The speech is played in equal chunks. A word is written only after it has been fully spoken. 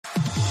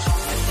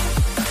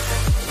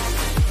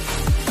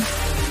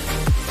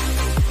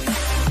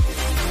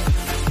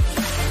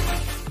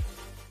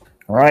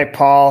All right,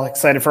 Paul,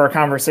 excited for our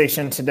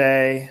conversation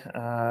today,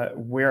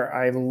 where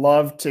I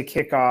love to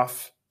kick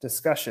off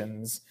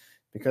discussions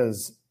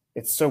because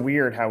it's so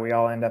weird how we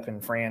all end up in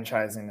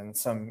franchising in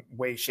some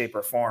way, shape,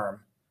 or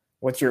form.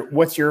 What's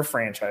your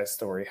franchise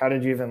story? How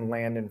did you even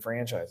land in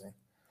franchising?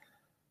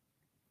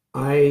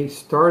 I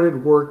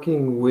started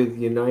working with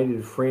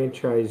United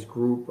Franchise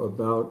Group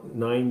about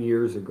 9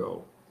 years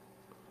ago,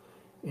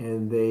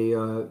 and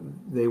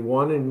they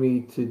wanted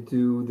me to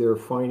do their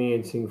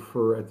financing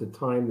for, at the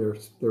time,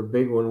 their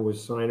big one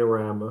was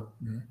Sinorama,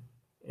 Mhm.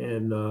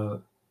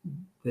 and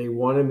they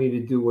wanted me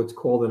to do what's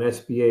called an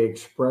SBA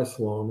Express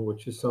loan,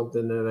 which is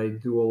something that I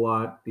do a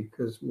lot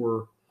because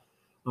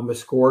I'm a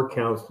SCORE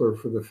counselor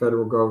for the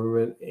federal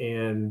government,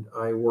 and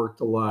I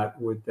worked a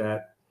lot with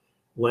that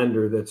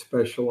lender that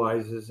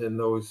specializes in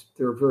those.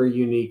 They're a very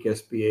unique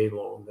SBA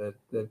loan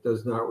that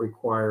does not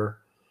require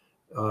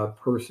a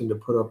person to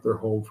put up their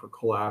home for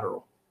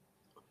collateral.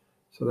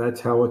 So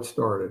that's how it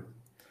started.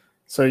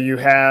 So you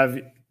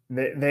have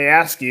they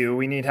ask you,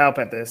 we need help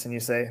at this, and you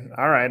say,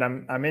 all right,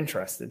 I'm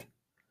interested.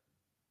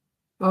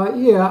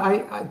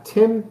 Yeah,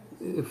 Tim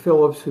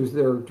Phillips, who's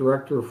their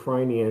director of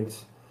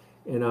finance,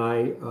 and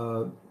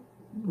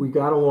we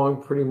got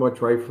along pretty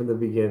much right from the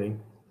beginning.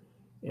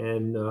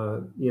 And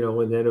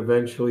and then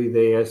eventually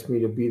they asked me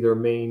to be their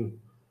main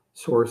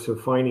source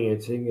of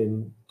financing,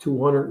 and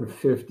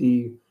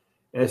 250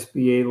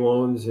 SBA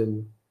loans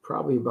and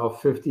probably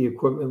about 50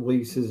 equipment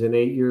leases, and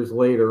 8 years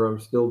later I'm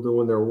still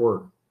doing their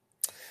work.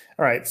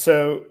 All right.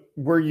 So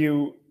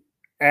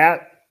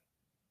at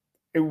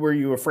were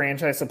you a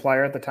franchise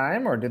supplier at the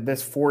time, or did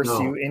this force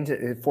you No.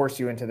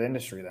 into the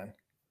industry then?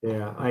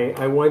 Yeah,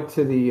 I went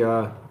to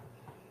the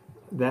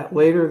that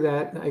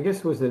I guess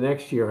it was the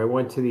next year. I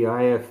went to the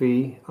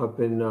IFE up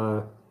in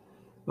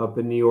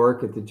New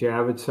York at the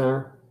Javits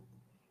Center,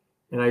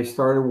 and I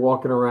started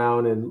walking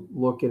around and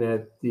looking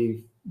at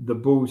the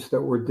booths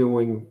that were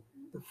doing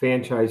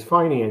franchise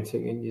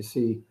financing, and you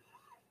see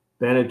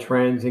Bennett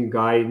Trends and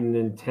Guidon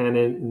and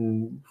Tenant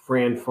and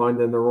Fran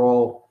Fund, and they're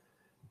all,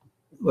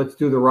 let's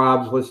do the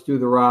Robs, let's do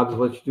the Robs,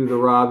 let's do the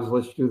Robs,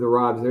 let's do the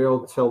Robs. They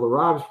all sell the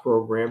Robs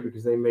program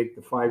because they make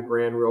the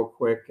 $5,000 real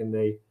quick, and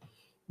they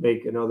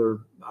make another,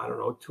 I don't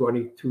know,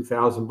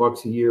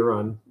 $22,000 a year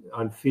on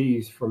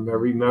fees from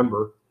every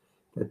member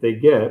that they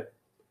get,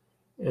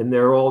 and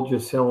they're all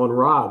just selling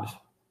Robs.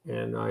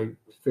 And I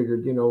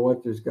figured, you know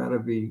what, there's got to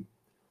be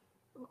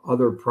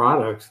other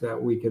products that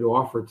we could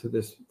offer to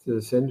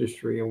this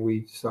industry, and we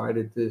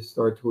decided to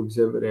start to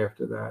exhibit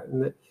after that.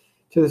 And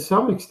to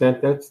some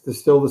extent, that's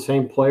still the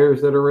same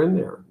players that are in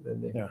there.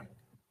 Yeah.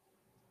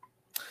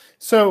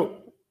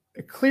 So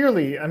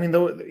clearly, I mean,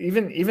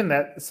 even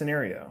that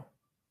scenario,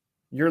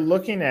 you're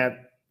looking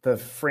at the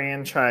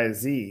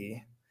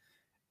franchisee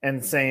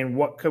and saying,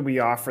 what could we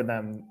offer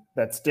them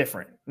that's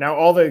different? Now,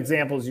 all the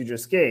examples you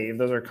just gave,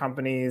 those are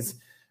companies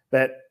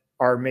that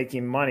are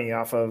making money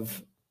off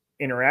of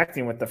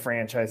interacting with the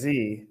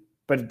franchisee,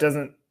 but it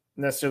doesn't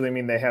necessarily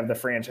mean they have the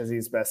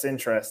franchisee's best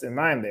interest in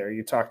mind there.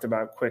 You talked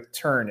about quick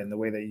turn in the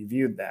way that you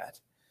viewed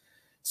that.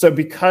 So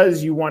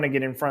because you want to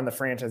get in front of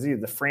the franchisee,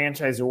 the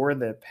franchisor,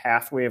 the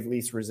pathway of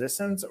least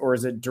resistance, or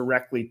is it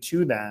directly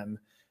to them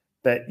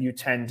that you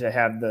tend to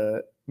have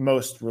the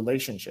most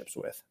relationships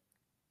with?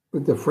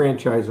 With the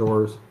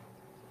franchisors,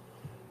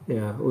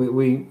 yeah,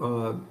 we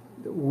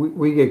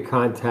get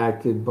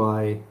contacted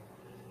by,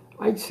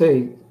 I'd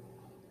say,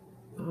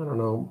 I don't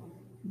know,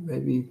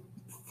 maybe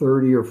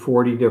 30 or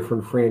 40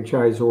 different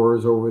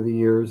franchisors over the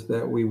years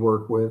that we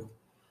work with.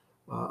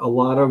 A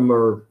lot of them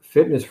are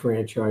fitness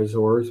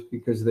franchisors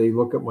because they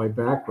look at my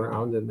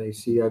background and they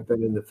see I've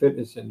been in the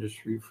fitness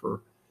industry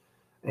for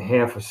a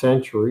half a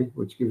century,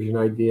 which gives you an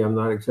idea. I'm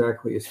not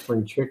exactly a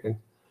spring chicken.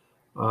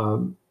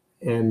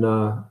 And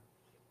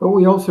But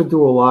we also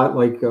do a lot,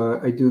 like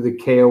I do the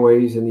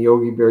KOAs and the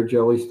Yogi Bear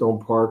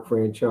Jellystone Park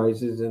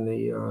franchises in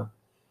the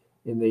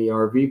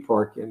RV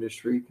park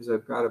industry because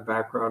I've got a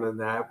background in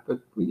that. But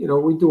we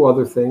do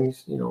other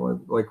things,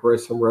 like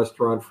some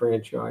restaurant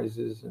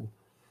franchises and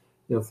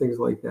things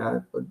like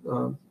that. But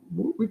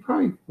we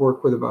probably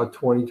work with about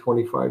 20,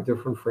 25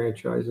 different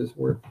franchises.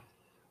 We're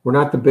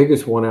not the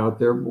biggest one out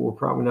there, but we're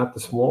probably not the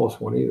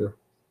smallest one either.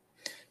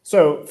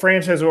 So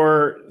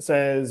franchisor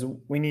says,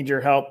 we need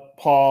your help,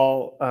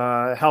 Paul,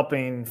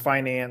 helping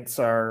finance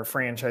our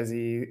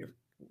franchisee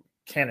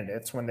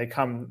candidates when they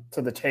come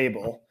to the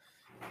table.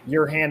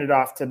 You're handed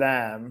off to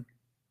them.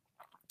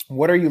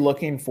 What are you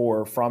looking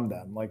for from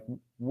them? Like,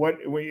 what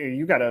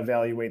you got to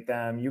evaluate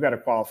them. You got to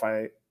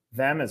qualify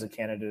them as a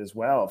candidate as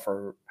well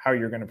for how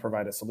you're going to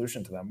provide a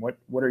solution to them.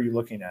 What are you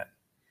looking at?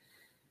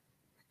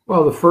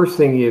 Well, the first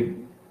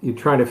thing you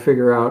try to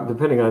figure out,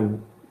 depending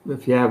on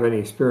if you have any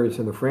experience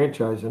in the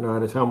franchise or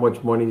not, is how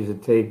much money does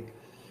it take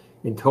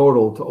in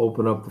total to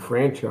open up the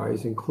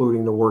franchise,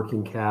 including the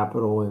working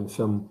capital and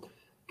some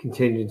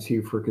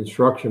contingency for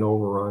construction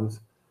overruns.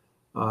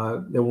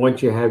 Then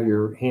once you have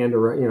your head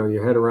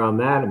around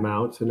that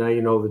amount, so now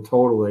you know the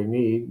total they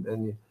need.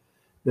 And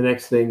the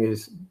next thing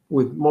is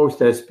with most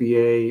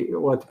SBA,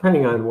 well,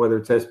 depending on whether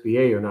it's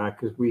SBA or not,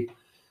 because we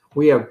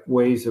we have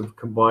ways of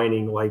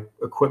combining like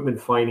equipment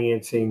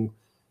financing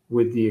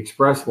with the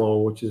express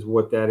loan, which is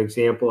what that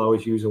example I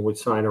was using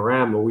with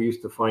Sinorama. We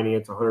used to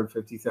finance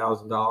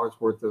 $150,000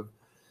 worth of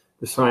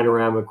the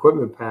Sinorama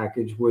equipment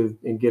package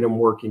and get them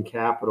working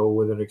capital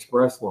with an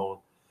express loan.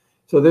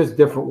 So there's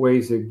different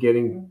ways of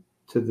getting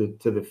to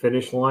the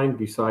finish line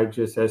besides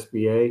just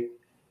SBA.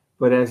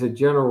 But as a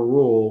general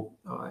rule,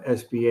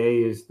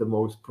 SBA is the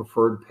most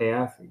preferred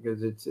path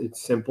because it's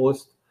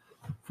simplest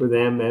for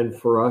them and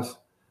for us.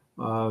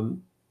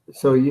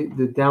 So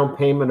the down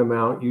payment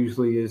amount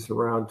usually is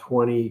around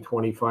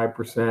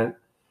 25%.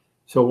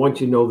 So once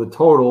you know the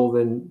total,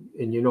 then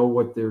and you know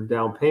what their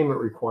down payment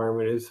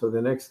requirement is. So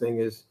the next thing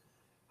is,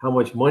 how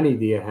much money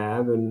do you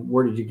have, and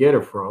where did you get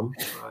it from?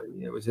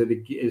 Is it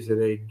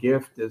a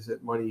gift? Is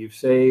it money you've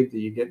saved? Are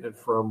you getting it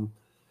from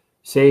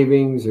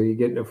savings? Are you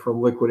getting it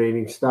from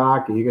liquidating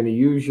stock? Are you going to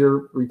use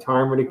your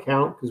retirement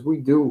account? Because we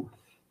do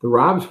the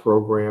ROBS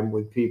program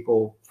with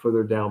people for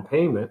their down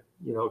payment,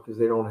 because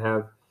they don't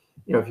have,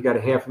 if you got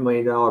a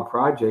 $500,000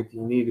 project,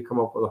 you need to come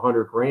up with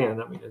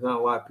 $100,000. I mean, there's not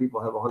a lot of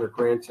people have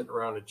 $100,000 sitting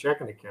around a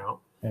checking account.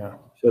 Yeah.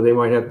 So they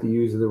might have to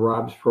use the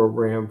ROBS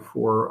program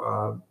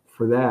for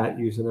that,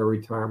 using their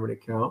retirement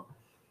account.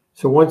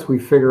 So once we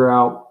figure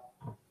out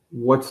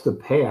what's the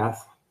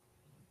path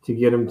to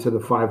get them to the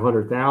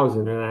 500,000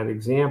 in that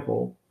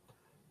example,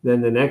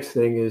 then the next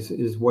thing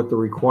is what the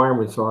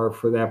requirements are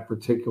for that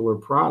particular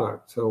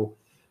product. So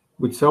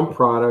with some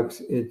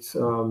products, it's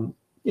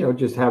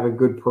just having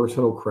good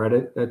personal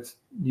credit. That's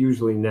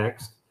usually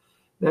next.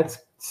 That's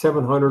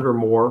 700 or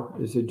more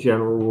is a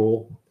general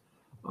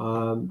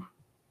rule.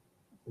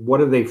 What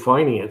are they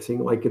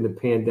financing? Like in the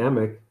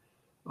pandemic,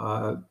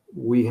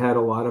 we had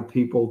a lot of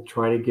people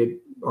trying to get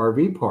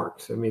RV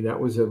parks. I mean, that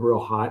was a real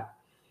hot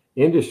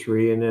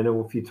industry. And then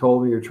if you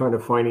told me you're trying to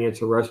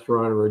finance a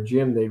restaurant or a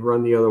gym, they'd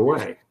run the other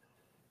way.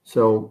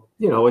 So,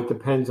 it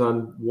depends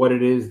on what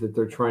it is that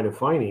they're trying to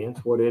finance,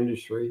 what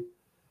industry.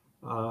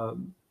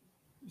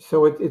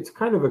 So it's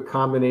kind of a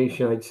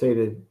combination, I'd say,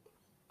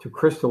 to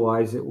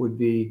crystallize it would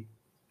be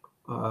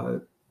how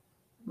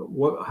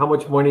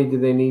much money do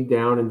they need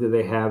down and do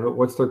they have it?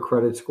 What's their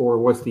credit score?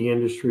 What's the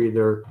industry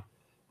they're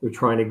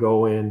trying to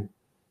go in,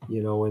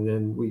 and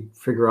then we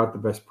figure out the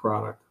best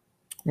product.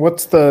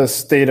 What's the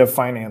state of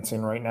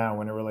financing right now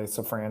when it relates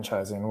to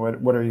franchising?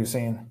 What are you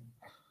seeing?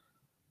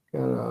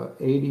 Got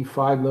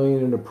 85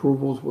 million in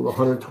approvals with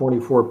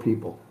 124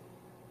 people.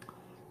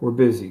 We're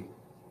busy.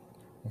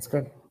 That's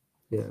good.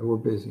 Yeah, we're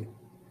busy.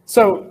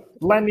 So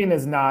lending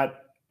is not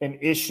an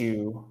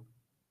issue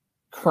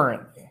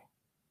currently.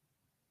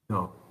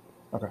 No.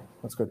 Okay,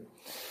 that's good.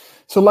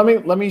 So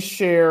let me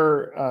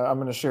share. I'm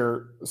going to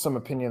share some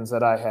opinions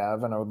that I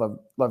have, and I would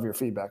love your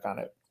feedback on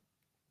it.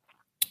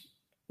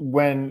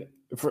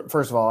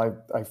 First of all,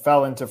 I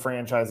fell into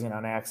franchising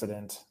on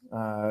accident.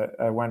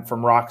 I went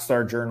from rock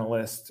star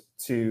journalist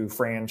to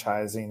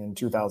franchising in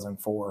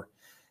 2004.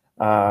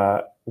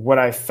 What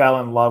I fell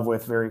in love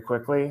with very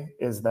quickly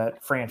is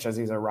that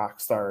franchisees are rock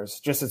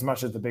stars, just as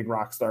much as the big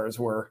rock stars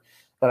were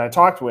that I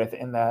talked with,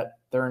 in that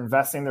they're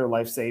investing their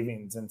life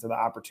savings into the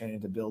opportunity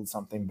to build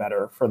something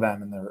better for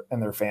them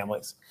and their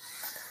families.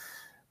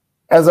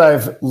 As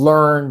I've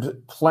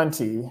learned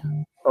plenty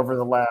over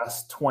the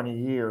last 20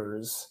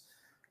 years,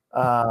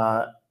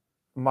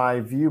 my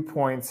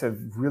viewpoints have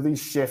really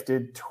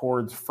shifted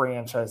towards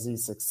franchisee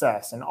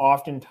success. And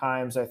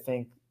oftentimes I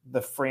think the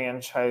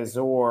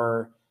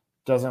franchisor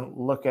doesn't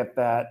look at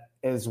that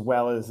as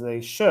well as they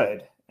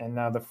should. And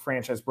now the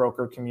franchise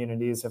broker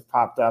communities have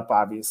popped up,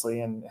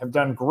 obviously, and have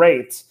done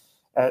great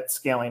at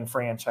scaling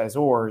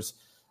franchisors.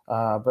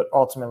 But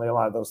ultimately, a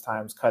lot of those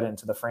times cut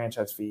into the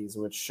franchise fees,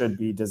 which should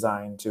be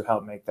designed to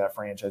help make that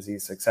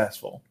franchisee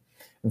successful.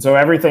 And so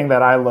everything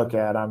that I look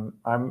at,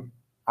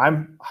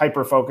 I'm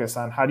hyper focused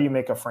on how do you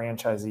make a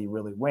franchisee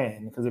really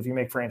win? Because if you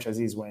make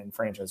franchisees win,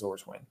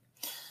 franchisors win.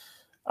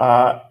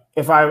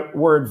 If I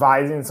were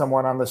advising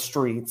someone on the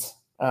street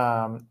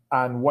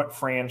on what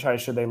franchise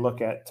should they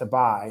look at to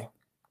buy,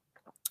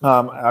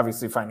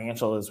 obviously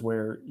financial is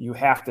where you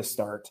have to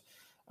start.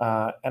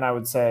 And I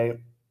would say,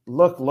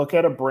 look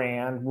at a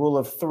brand, rule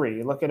of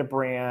three, look at a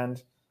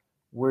brand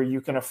where you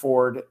can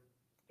afford,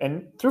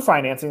 and through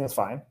financing is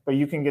fine, but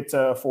you can get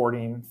to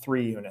affording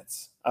 3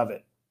 units of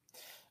it.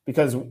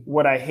 Because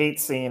what I hate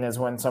seeing is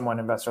when someone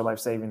invests their life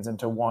savings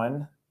into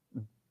one,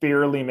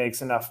 barely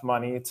makes enough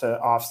money to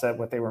offset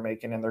what they were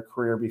making in their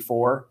career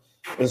before,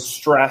 is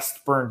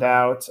stressed, burned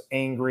out,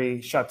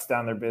 angry, shuts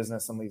down their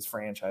business and leaves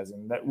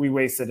franchising. That we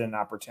wasted an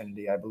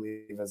opportunity, I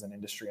believe, as an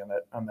industry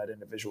on that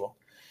individual.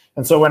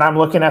 And so when I'm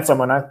looking at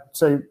someone, I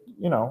say,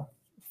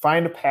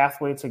 find a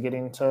pathway to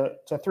getting to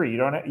 3. You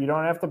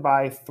don't have to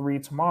buy 3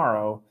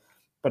 tomorrow,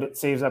 but it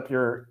saves up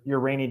your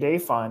rainy day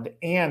fund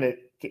and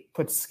it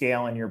puts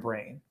scale in your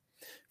brain.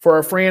 For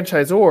our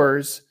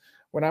franchisors,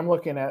 when I'm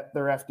looking at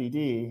their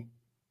FDD,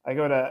 I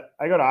go to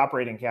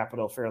operating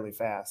capital fairly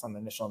fast on the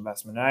initial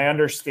investment. And I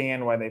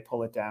understand why they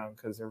pull it down,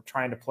 because they're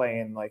trying to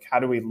play in, like, how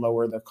do we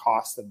lower the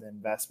cost of the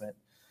investment?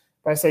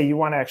 But I say you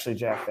want to actually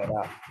jack that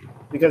up,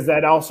 because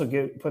that also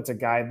puts a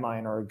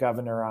guideline or a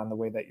governor on the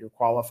way that you're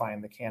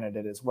qualifying the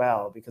candidate as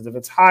well. Because if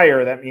it's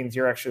higher, that means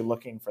you're actually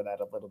looking for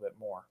that a little bit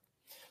more.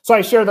 So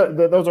I share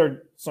those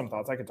are some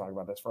thoughts. I could talk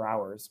about this for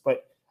hours,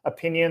 but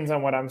opinions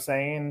on what I'm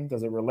saying.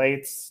 Does it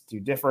relate? Do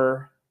you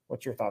differ?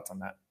 What's your thoughts on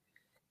that?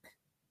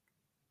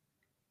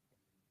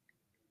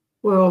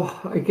 Well,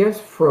 I guess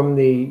from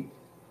the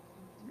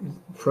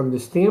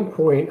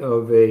standpoint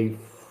of a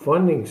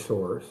funding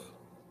source,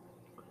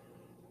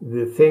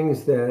 the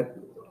things that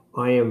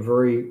I am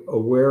very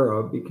aware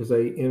of because I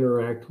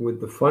interact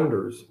with the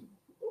funders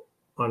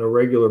on a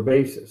regular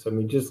basis. I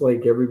mean, just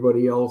like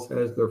everybody else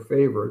has their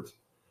favorites,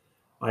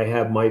 I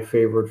have my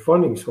favorite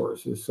funding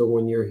sources. So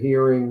when you're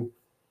hearing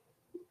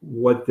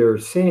what they're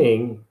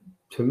saying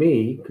to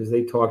me, because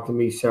they talk to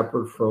me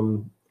separate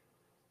from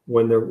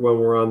when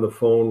we're on the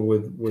phone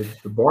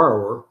with the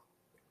borrower,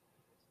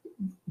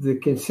 the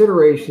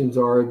considerations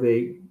are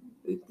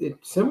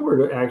it's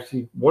similar to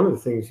actually one of the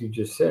things you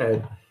just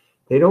said.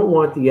 They don't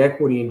want the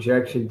equity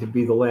injection to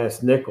be the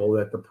last nickel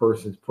that the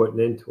person's putting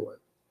into it.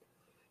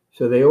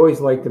 So they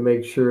always like to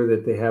make sure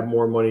that they have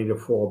more money to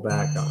fall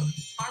back on.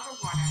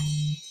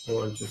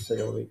 Hold on just a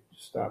second, let me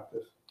stop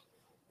this.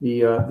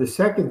 The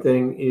second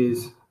thing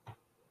is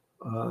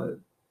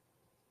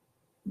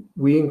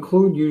we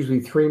include usually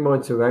 3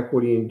 months of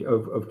equity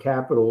of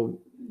capital,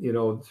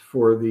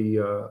 for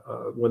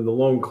the when the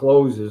loan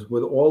closes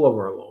with all of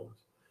our loans.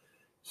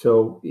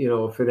 So,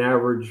 if an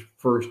average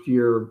first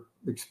year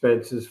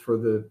expenses for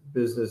the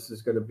business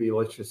is going to be,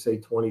 let's just say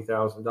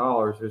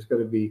 $20,000, there's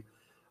going to be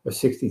a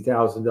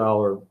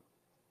 $60,000,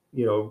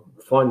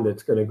 fund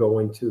that's going to go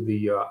into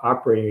the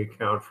operating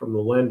account from the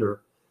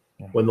lender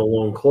when the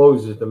loan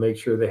closes to make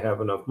sure they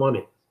have enough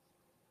money.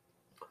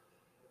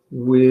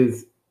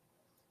 With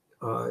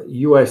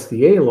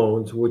USDA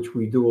loans, which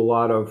we do a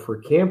lot of for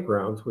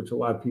campgrounds, which a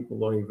lot of people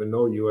don't even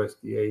know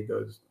USDA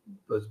does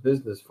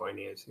business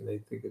financing. They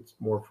think it's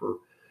more for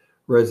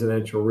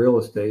residential real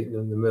estate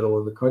in the middle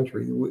of the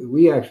country.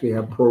 We actually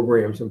have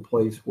programs in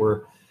place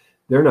where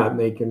they're not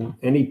making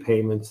any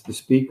payments to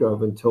speak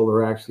of until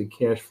they're actually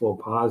cash flow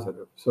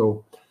positive.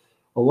 So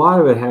a lot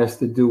of it has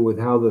to do with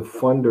how the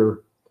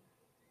funder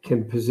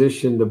can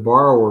position the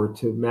borrower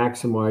to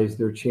maximize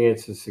their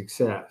chance of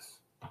success.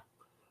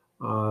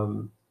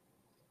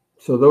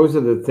 So those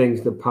are the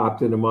things that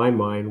popped into my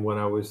mind when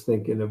I was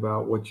thinking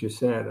about what you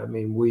said. I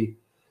mean,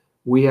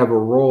 we have a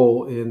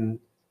role in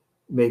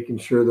making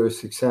sure they're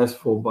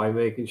successful by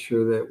making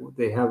sure that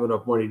they have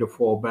enough money to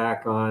fall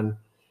back on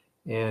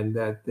and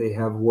that they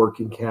have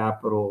working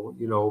capital,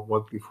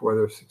 before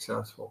they're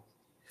successful.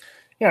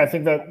 Yeah, I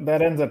think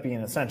that ends up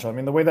being essential. I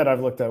mean, the way that I've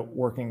looked at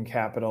working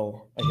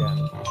capital,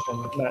 again,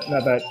 and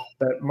not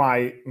that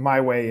my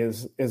way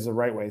is the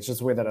right way. It's just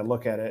the way that I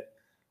look at it.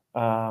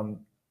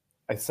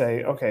 I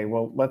say, okay,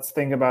 well, let's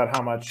think about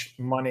how much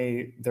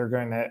money they're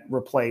going to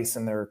replace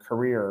in their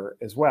career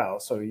as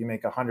well. So you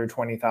make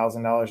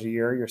 $120,000 a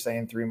year. You're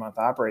saying 3-month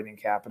operating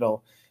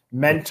capital.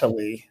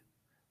 Mentally,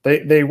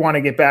 they want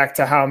to get back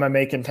to how am I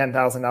making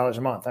 $10,000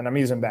 a month, and I'm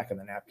using back of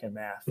the napkin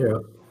math. Yeah,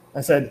 I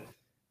said,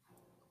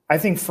 I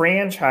think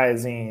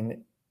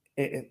franchising,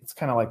 it's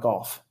kind of like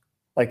golf.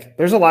 Like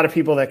there's a lot of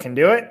people that can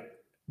do it,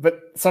 but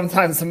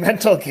sometimes the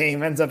mental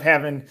game ends up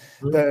having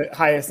the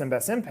highest and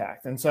best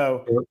impact. And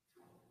so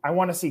I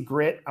want to see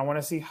grit. I want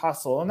to see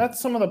hustle. And that's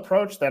some of the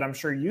approach that I'm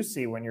sure you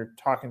see when you're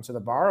talking to the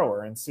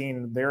borrower and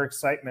seeing their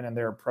excitement and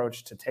their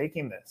approach to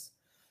taking this.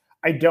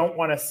 I don't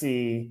want to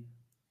see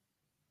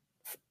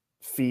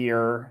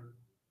fear.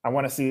 I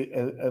want to see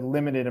a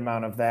limited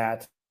amount of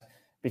that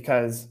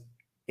because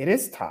it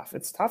is tough.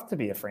 It's tough to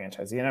be a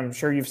franchisee. And I'm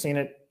sure you've seen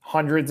it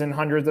hundreds and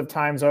hundreds of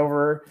times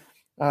over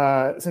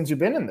since you've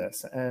been in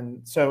this.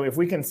 And so if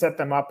we can set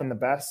them up in the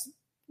best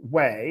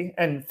way,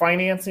 and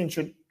financing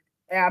should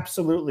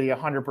absolutely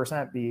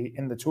 100% be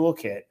in the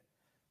toolkit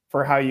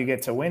for how you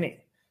get to winning.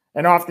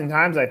 And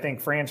oftentimes I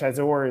think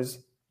franchisors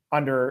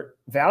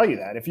undervalue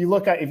that. If you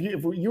look at, if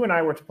you and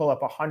I were to pull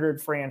up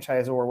 100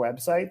 franchisor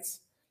websites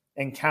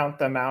and count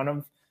the amount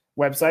of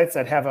websites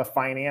that have a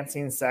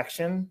financing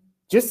section,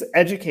 just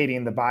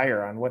educating the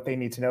buyer on what they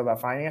need to know about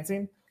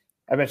financing,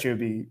 I bet you it would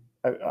be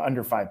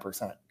under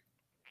 5%.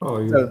 Oh,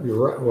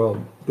 you're right.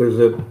 Well,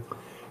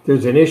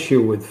 there's an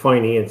issue with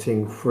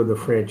financing for the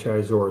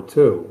franchisor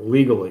too,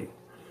 legally.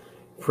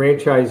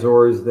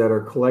 Franchisors that are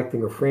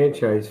collecting a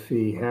franchise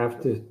fee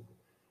have to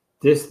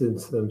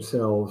distance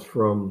themselves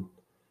from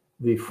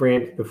the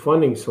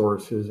funding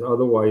sources.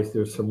 Otherwise,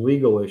 there's some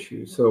legal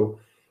issues. So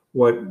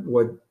what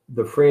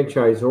the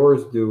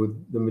franchisors do,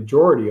 the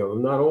majority of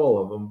them, not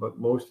all of them, but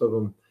most of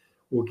them,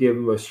 will give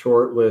them a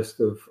short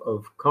list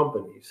of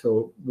companies.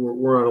 So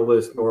we're on a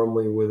list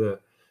normally with a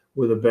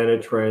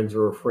Benetrends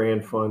or a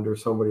Fran Fund or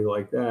somebody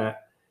like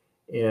that.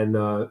 And,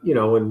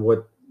 and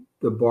what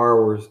the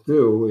borrowers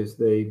do is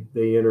they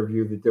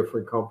interview the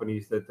different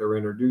companies that they're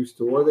introduced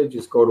to, or they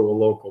just go to a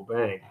local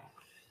bank.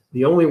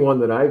 The only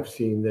one that I've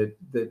seen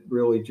that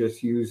really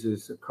just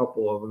uses a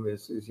couple of them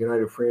is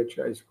United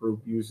Franchise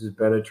Group uses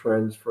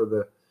Benetrends for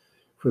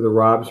for the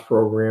ROBS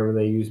program, and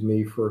they use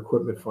me for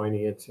equipment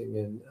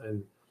financing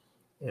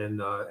and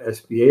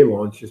SBA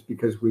loans, just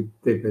because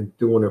they've been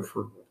doing it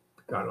for,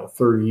 I don't know,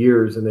 30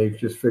 years, and they've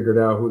just figured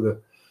out who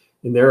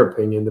in their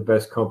opinion, the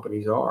best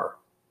companies are.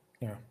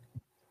 Yeah.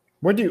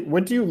 What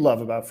do you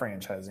love about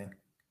franchising?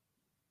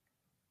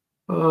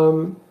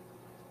 I've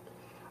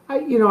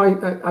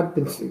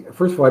been,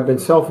 first of all, I've been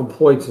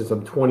self-employed since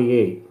I'm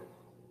 28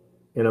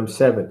 and I'm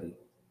 70.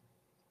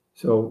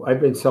 So I've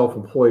been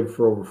self-employed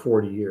for over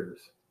 40 years.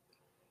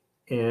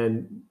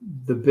 And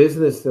the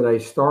business that I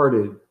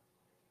started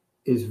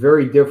is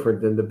very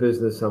different than the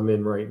business I'm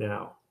in right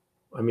now.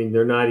 I mean,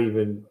 they're not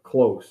even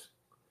close.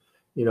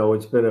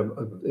 It's been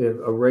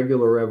a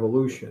regular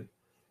evolution.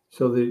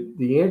 So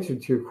the answer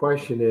to your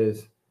question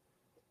is,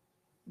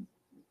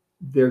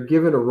 they're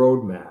given a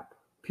roadmap.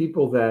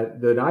 People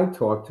that I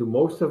talk to,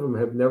 most of them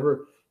have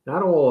never,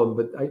 not all of them,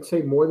 but I'd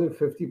say more than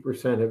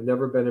 50% have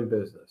never been in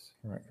business.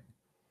 Right.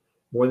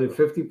 More than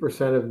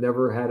 50% have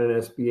never had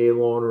an SBA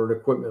loan or an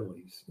equipment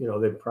lease.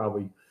 They've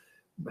probably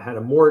had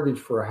a mortgage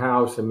for a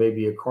house and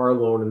maybe a car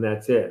loan, and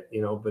that's it,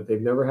 but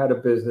they've never had a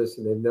business,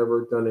 and they've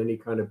never done any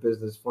kind of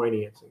business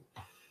financing.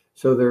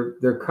 So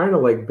they're kind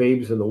of like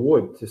babes in the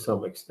wood to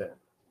some extent.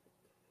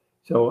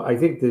 So I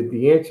think that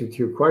the answer to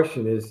your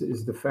question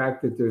is the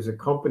fact that there's a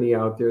company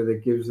out there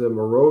that gives them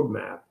a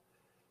roadmap,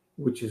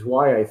 which is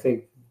why I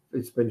think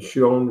it's been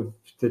shown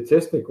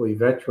statistically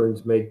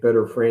veterans make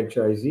better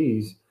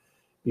franchisees,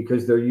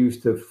 because they're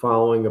used to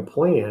following a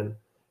plan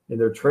and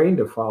they're trained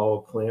to follow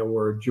a plan.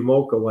 Where a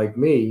Jamocha like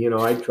me,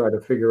 I try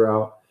to figure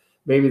out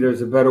maybe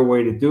there's a better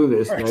way to do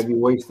this, and I'd be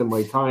wasting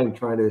my time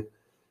trying to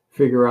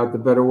figure out the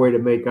better way to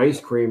make ice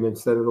cream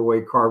instead of the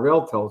way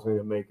Carvel tells me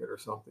to make it or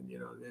something.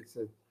 It's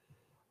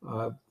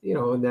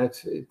and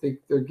that's,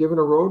 they're given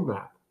a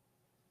roadmap.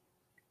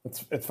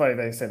 It's funny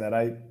they say that.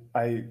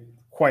 I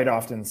quite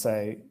often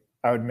say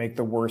I would make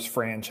the worst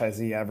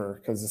franchisee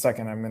ever, because the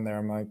second I'm in there,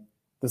 I'm like,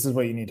 this is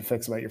what you need to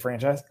fix about your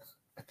franchise.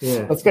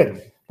 Yeah, that's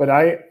good. But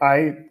I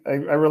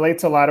relate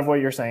to a lot of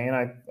what you're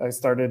saying. I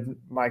started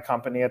my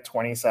company at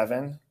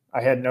 27.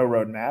 I had no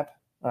roadmap.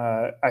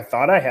 I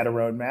thought I had a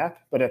roadmap,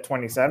 but at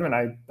 27,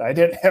 I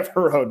didn't have a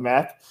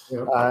roadmap.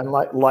 Yep. And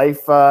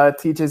life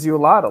teaches you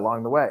a lot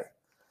along the way.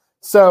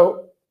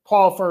 So,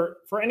 Paul,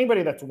 for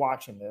anybody that's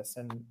watching this,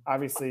 and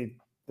obviously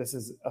this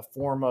is a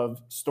form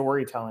of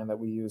storytelling that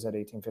we use at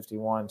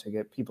 1851 to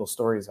get people's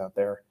stories out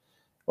there.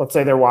 Let's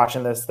say they're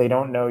watching this, they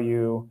don't know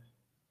you.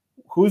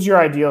 Who's your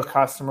ideal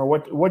customer?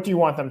 What do you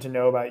want them to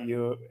know about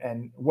you,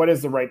 and what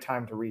is the right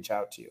time to reach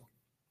out to you?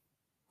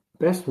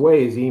 Best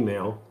way is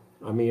email.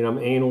 I mean, I'm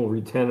anal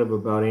retentive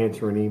about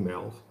answering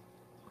emails.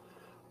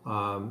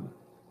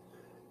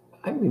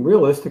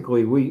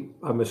 Realistically,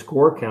 I'm a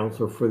score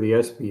counselor for the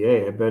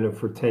SBA. I've been it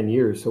for 10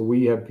 years. So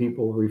we have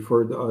people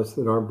referred to us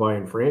that aren't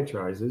buying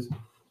franchises.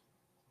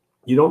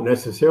 You don't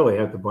necessarily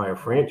have to buy a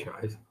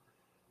franchise.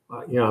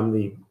 I'm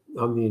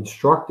the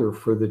instructor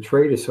for the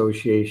trade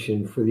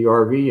association for the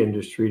RV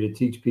industry to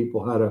teach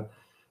people how to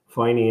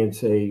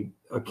finance a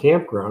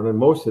campground, and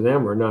most of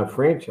them are not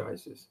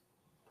franchises.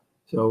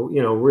 So,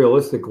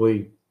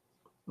 realistically,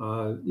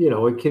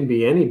 it can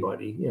be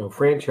anybody.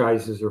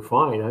 Franchises are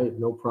fine. I have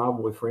no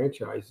problem with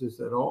franchises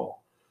at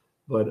all.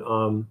 But,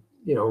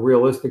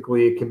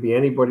 realistically, it can be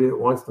anybody that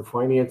wants to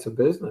finance a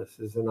business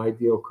is an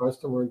ideal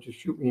customer. Just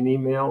shoot me an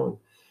email and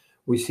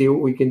we see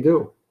what we can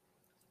do.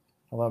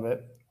 I love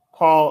it.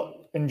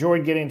 Paul,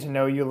 enjoyed getting to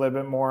know you a little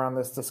bit more on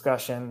this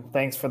discussion.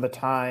 Thanks for the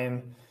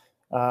time.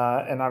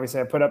 And obviously,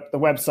 I put up the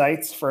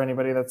websites for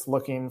anybody that's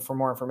looking for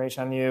more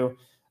information on you.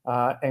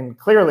 And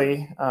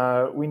clearly,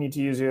 we need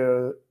to use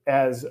you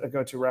as a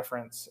go-to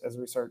reference as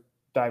we start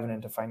diving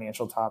into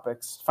financing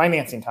topics on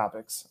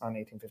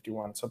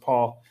 1851. So,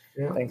 Paul,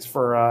 Thanks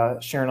for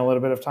sharing a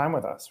little bit of time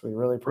with us. We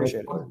really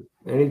appreciate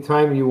it.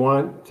 Anytime you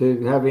want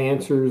to have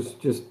answers,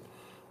 just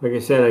like I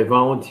said, I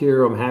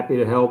volunteer. I'm happy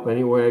to help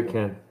any way I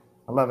can.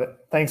 I love it.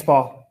 Thanks,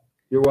 Paul.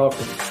 You're welcome.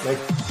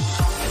 Thanks.